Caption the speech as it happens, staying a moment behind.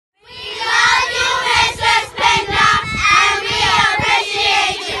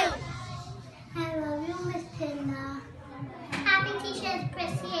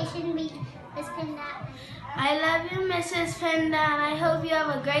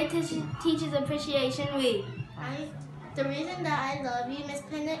Great Teachers Appreciation Week. The reason that I love you, Miss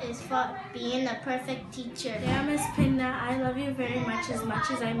Pinda, is for being a perfect teacher. Yeah, Miss Pinda, I love you very much as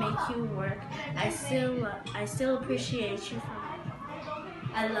I make you work. I still appreciate you for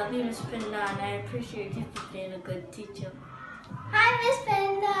I love you, Miss Pinda, and I appreciate you for being a good teacher. Hi, Miss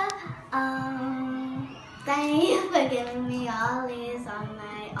Pinda. Thank you for giving me all these on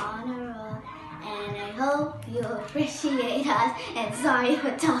my honor roll, and I hope you appreciate us. And sorry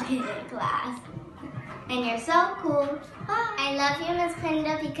for talking in class. And you're so cool. I love you, Miss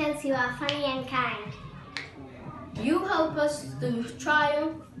Pinda, because you are funny and kind. You help us through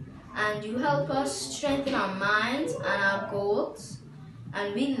triumph, and you help us strengthen our minds and our goals.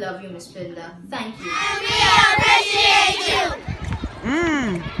 And we love you, Miss Pinda. Thank you. And we appreciate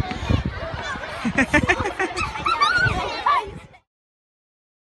you.